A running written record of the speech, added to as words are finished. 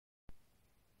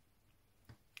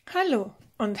Hallo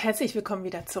und herzlich willkommen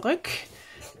wieder zurück.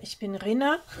 Ich bin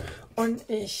Rena und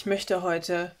ich möchte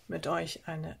heute mit euch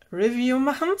eine Review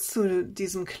machen zu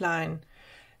diesem kleinen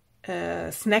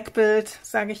Snackbild,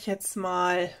 sage ich jetzt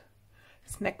mal,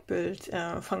 Snackbild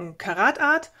von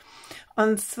Carat.Art.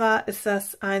 Und zwar ist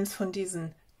das eins von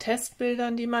diesen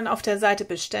Testbildern, die man auf der Seite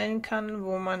bestellen kann,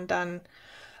 wo man dann,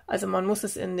 also man muss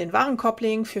es in den Warenkorb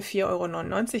legen, für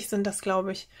 4,99 € sind das,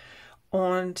 glaube ich.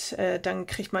 Und dann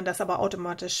kriegt man das aber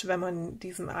automatisch, wenn man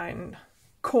diesen einen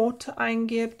Code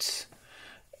eingibt,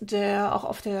 der auch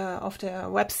auf der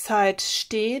Website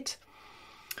steht.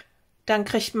 Dann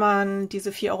kriegt man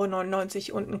diese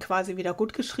 4,99 € unten quasi wieder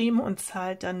gut geschrieben und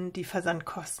zahlt dann die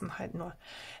Versandkosten halt nur.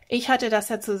 Ich hatte das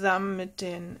ja zusammen mit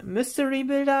den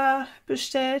Mystery-Bilder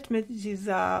bestellt, mit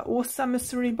dieser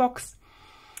Oster-Mystery-Box.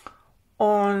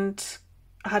 Und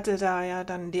hatte da ja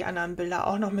dann die anderen Bilder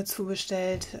auch noch mit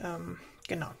zubestellt,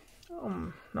 genau,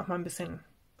 um nochmal ein bisschen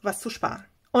was zu sparen.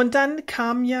 Und dann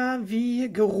kam ja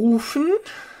wie gerufen,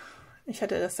 ich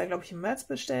hatte das da glaube ich im März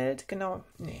bestellt, genau,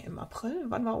 nee, im April,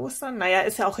 wann war Ostern? Naja,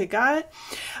 ist ja auch egal.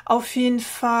 Auf jeden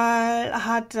Fall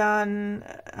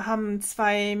haben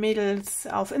zwei Mädels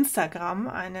auf Instagram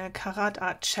eine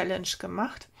Carat.Art Challenge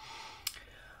gemacht,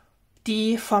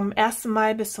 die vom 1.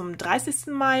 Mai bis zum 30.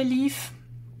 Mai lief.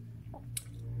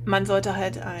 Man sollte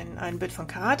halt ein Bild von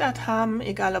Carat.Art haben,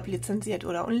 egal ob lizenziert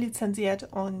oder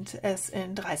unlizenziert, und es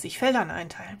in 30 Feldern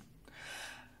einteilen.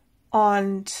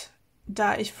 Und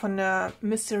da ich von der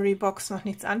Mystery Box noch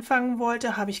nichts anfangen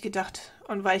wollte, habe ich gedacht,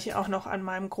 und weil ich auch noch an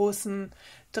meinem großen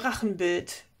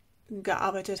Drachenbild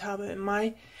gearbeitet habe im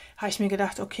Mai, habe ich mir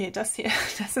gedacht, okay, das hier,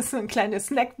 das ist so ein kleines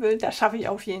Snackbild, das schaffe ich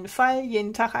auf jeden Fall,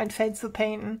 jeden Tag ein Feld zu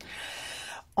painten.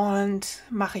 Und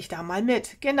mache ich da mal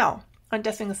mit, genau. Und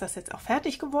deswegen ist das jetzt auch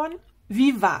fertig geworden.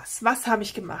 Wie war's? Was habe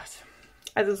ich gemacht?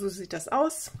 Also so sieht das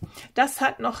aus. Das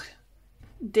hat noch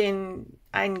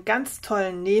einen ganz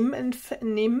tollen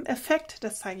Nebeneffekt.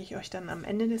 Das zeige ich euch dann am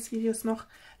Ende des Videos noch.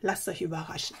 Lasst euch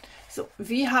überraschen. So,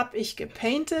 wie habe ich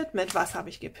gepaintet? Mit was habe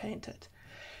ich gepaintet?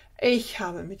 Ich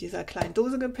habe mit dieser kleinen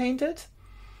Dose gepaintet.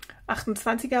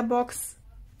 28er Box.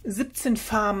 17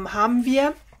 Farben haben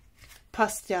wir.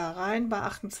 Passt ja rein bei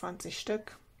 28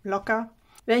 Stück. Locker.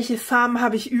 Welche Farben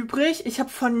habe ich übrig? Ich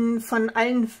habe von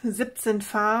allen 17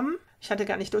 Farben, ich hatte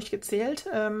gar nicht durchgezählt,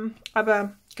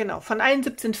 aber genau, von allen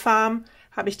 17 Farben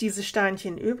habe ich diese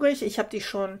Steinchen übrig. Ich habe die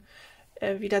schon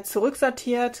wieder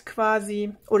zurücksortiert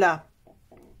quasi, oder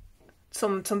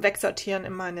zum Wegsortieren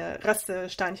in meine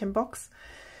Reste-Steinchenbox.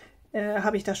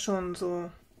 Habe ich das schon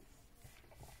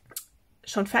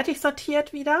fertig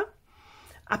sortiert wieder.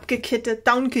 Abgekittet,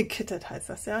 downgekittet heißt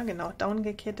das, ja, genau,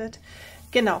 downgekittet.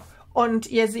 Genau. Und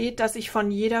ihr seht, dass ich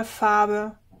von jeder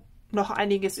Farbe noch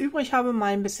einiges übrig habe,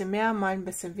 mal ein bisschen mehr, mal ein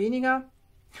bisschen weniger.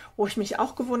 Wo ich mich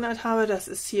auch gewundert habe, das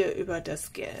ist hier über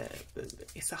das Gelb,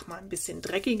 ich sag mal ein bisschen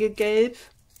dreckige Gelb.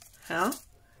 Ja,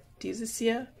 dieses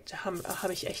hier, da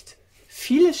habe ich echt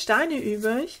viele Steine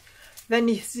übrig, wenn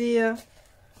ich sehe,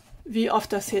 wie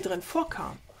oft das hier drin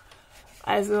vorkam.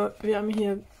 Also wir haben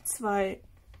hier zwei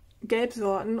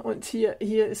Gelbsorten und hier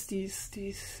ist dies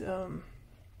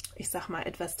ich sag mal,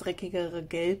 etwas dreckigere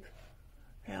Gelb,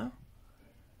 ja,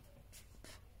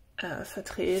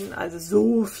 vertreten. Also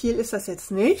so viel ist das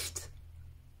jetzt nicht.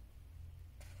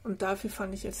 Und dafür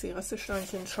fand ich jetzt die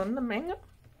Restesteinchen schon eine Menge.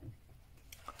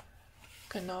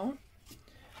 Genau.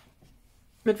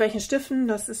 Mit welchen Stiften?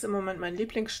 Das ist im Moment mein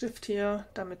Lieblingsstift hier.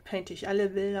 Damit painte ich alle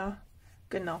Bilder.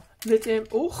 Genau. Mit dem,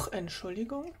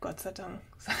 Entschuldigung, Gott sei Dank,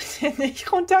 seid ihr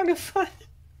nicht runtergefallen.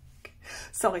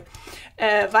 Sorry.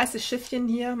 Weißes Schiffchen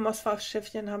hier,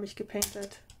 Mosfach-Schiffchen habe ich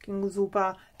gepaintet. Ging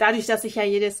super. Dadurch, dass ich ja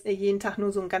jeden Tag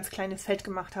nur so ein ganz kleines Feld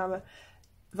gemacht habe,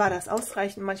 war das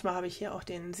ausreichend. Manchmal habe ich hier auch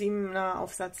den 7er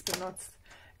Aufsatz benutzt.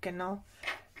 Genau.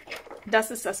 Das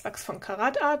ist das Wachs von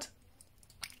Carat.Art.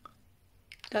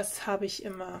 Das habe ich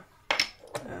immer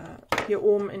hier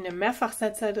oben in dem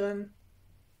Mehrfachsetzer drin.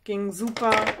 Ging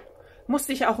super.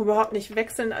 Musste ich auch überhaupt nicht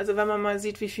wechseln, also wenn man mal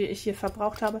sieht, wie viel ich hier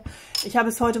verbraucht habe. Ich habe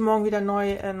es heute Morgen wieder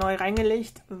neu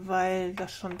reingelegt, weil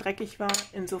das schon dreckig war.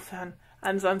 Insofern,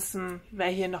 ansonsten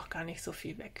wäre hier noch gar nicht so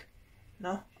viel weg.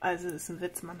 Ne? Also ist ein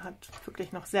Witz, man hat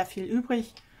wirklich noch sehr viel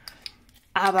übrig.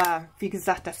 Aber wie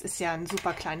gesagt, das ist ja ein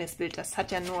super kleines Bild. Das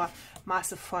hat ja nur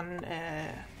Maße von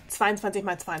 22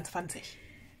 x 22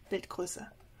 Bildgröße.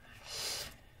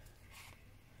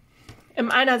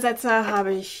 Im Einersetzer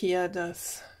habe ich hier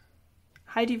das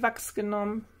Heidi-Wachs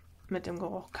genommen mit dem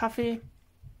Geruch Kaffee.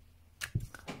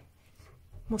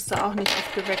 Musste auch nicht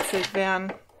oft gewechselt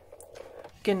werden.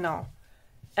 Genau.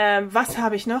 Was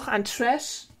habe ich noch? An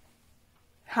Trash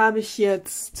habe ich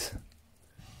jetzt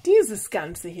dieses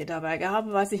Ganze hier dabei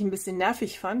gehabt, was ich ein bisschen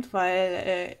nervig fand,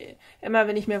 weil immer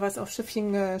wenn ich mir was auf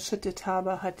Schiffchen geschüttet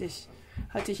habe, hatte ich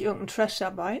irgendeinen Trash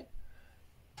dabei.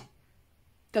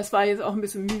 Das war jetzt auch ein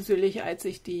bisschen mühselig, als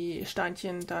ich die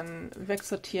Steinchen dann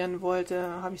wegsortieren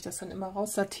wollte, habe ich das dann immer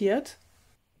raussortiert.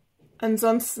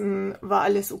 Ansonsten war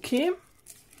alles okay.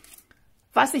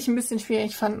 Was ich ein bisschen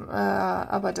schwierig fand,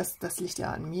 aber das liegt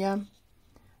ja an mir.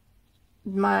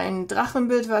 Mein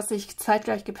Drachenbild, was ich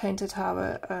zeitgleich gepaintet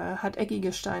habe, hat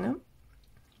eckige Steine.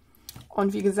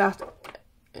 Und wie gesagt,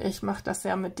 ich mache das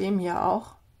ja mit dem hier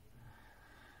auch.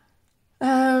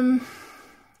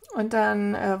 Und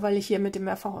dann, weil ich hier mit dem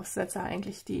Mehrfachaufsetzer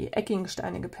eigentlich die eckigen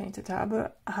Steine gepaintet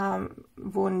habe,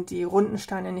 wurden die runden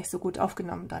Steine nicht so gut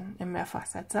aufgenommen dann im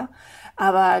Mehrfachsetzer.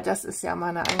 Aber das ist ja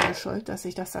meine eigene Schuld, dass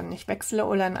ich das dann nicht wechsle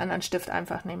oder einen anderen Stift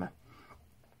einfach nehme.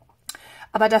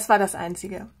 Aber das war das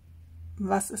Einzige.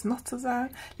 Was ist noch zu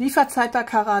sagen? Lieferzeit bei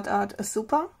Carat.Art ist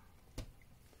super.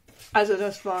 Also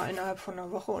das war innerhalb von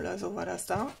einer Woche oder so war das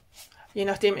da. Je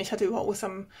nachdem, ich hatte über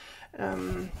Ostern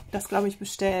das, glaube ich,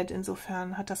 bestellt.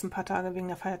 Insofern hat das ein paar Tage wegen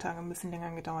der Feiertage ein bisschen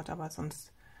länger gedauert, aber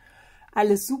sonst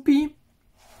alles supi.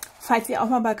 Falls ihr auch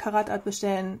mal bei Carat.Art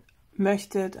bestellen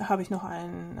möchtet, habe ich noch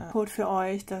einen Code für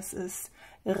euch. Das ist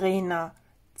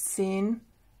RENA10.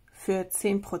 Für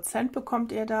 10%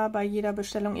 bekommt ihr da bei jeder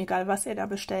Bestellung, egal was ihr da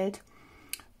bestellt.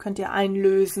 Könnt ihr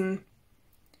einlösen.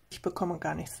 Ich bekomme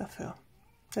gar nichts dafür.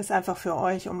 Das ist einfach für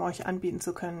euch, um euch anbieten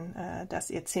zu können, dass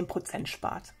ihr 10%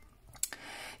 spart.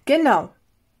 Genau.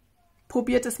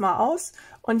 Probiert es mal aus.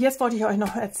 Und jetzt wollte ich euch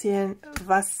noch erzählen,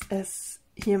 was es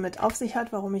hiermit auf sich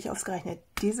hat, warum ich ausgerechnet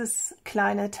dieses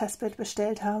kleine Testbild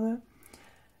bestellt habe.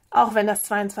 Auch wenn das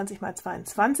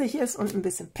 22×22 ist und ein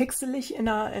bisschen pixelig in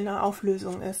der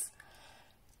Auflösung ist.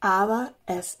 Aber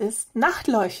es ist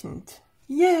nachtleuchtend.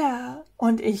 Yeah!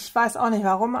 Und ich weiß auch nicht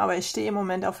warum, aber ich stehe im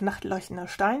Moment auf nachtleuchtende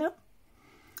Steine.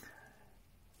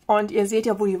 Und ihr seht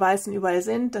ja, wo die Weißen überall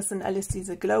sind. Das sind alles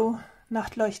diese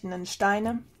Glow-nachtleuchtenden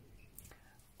Steine.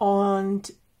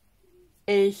 Und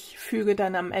ich füge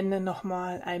dann am Ende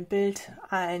nochmal ein Bild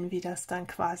ein, wie das dann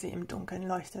quasi im Dunkeln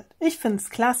leuchtet. Ich finde es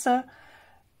klasse.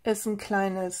 Ist ein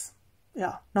kleines,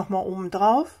 ja, nochmal oben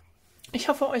drauf. Ich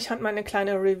hoffe, euch hat meine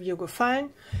kleine Review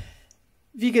gefallen.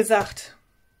 Wie gesagt,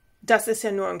 das ist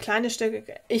ja nur ein kleines Stück.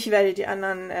 Ich werde die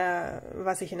anderen,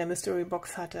 was ich in der Mystery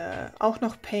Box hatte, auch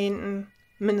noch painten.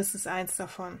 Mindestens eins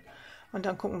davon. Und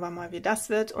dann gucken wir mal, wie das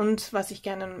wird. Und was ich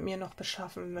gerne mir noch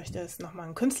beschaffen möchte, ist nochmal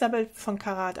ein Künstlerbild von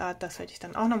Carat.Art. Das werde ich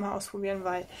dann auch nochmal ausprobieren,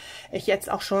 weil ich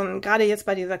jetzt auch schon, gerade jetzt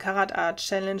bei dieser Carat.Art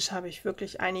Challenge, habe ich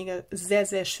wirklich einige sehr,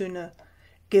 sehr schöne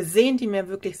gesehen, die mir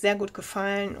wirklich sehr gut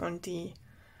gefallen. Und die,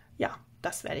 ja,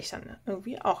 das werde ich dann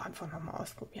irgendwie auch einfach nochmal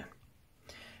ausprobieren.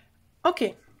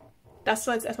 Okay, das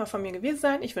soll es erstmal von mir gewesen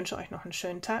sein. Ich wünsche euch noch einen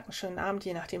schönen Tag, einen schönen Abend,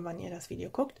 je nachdem, wann ihr das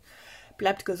Video guckt.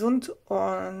 Bleibt gesund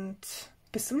und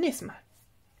bis zum nächsten Mal.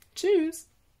 Tschüss!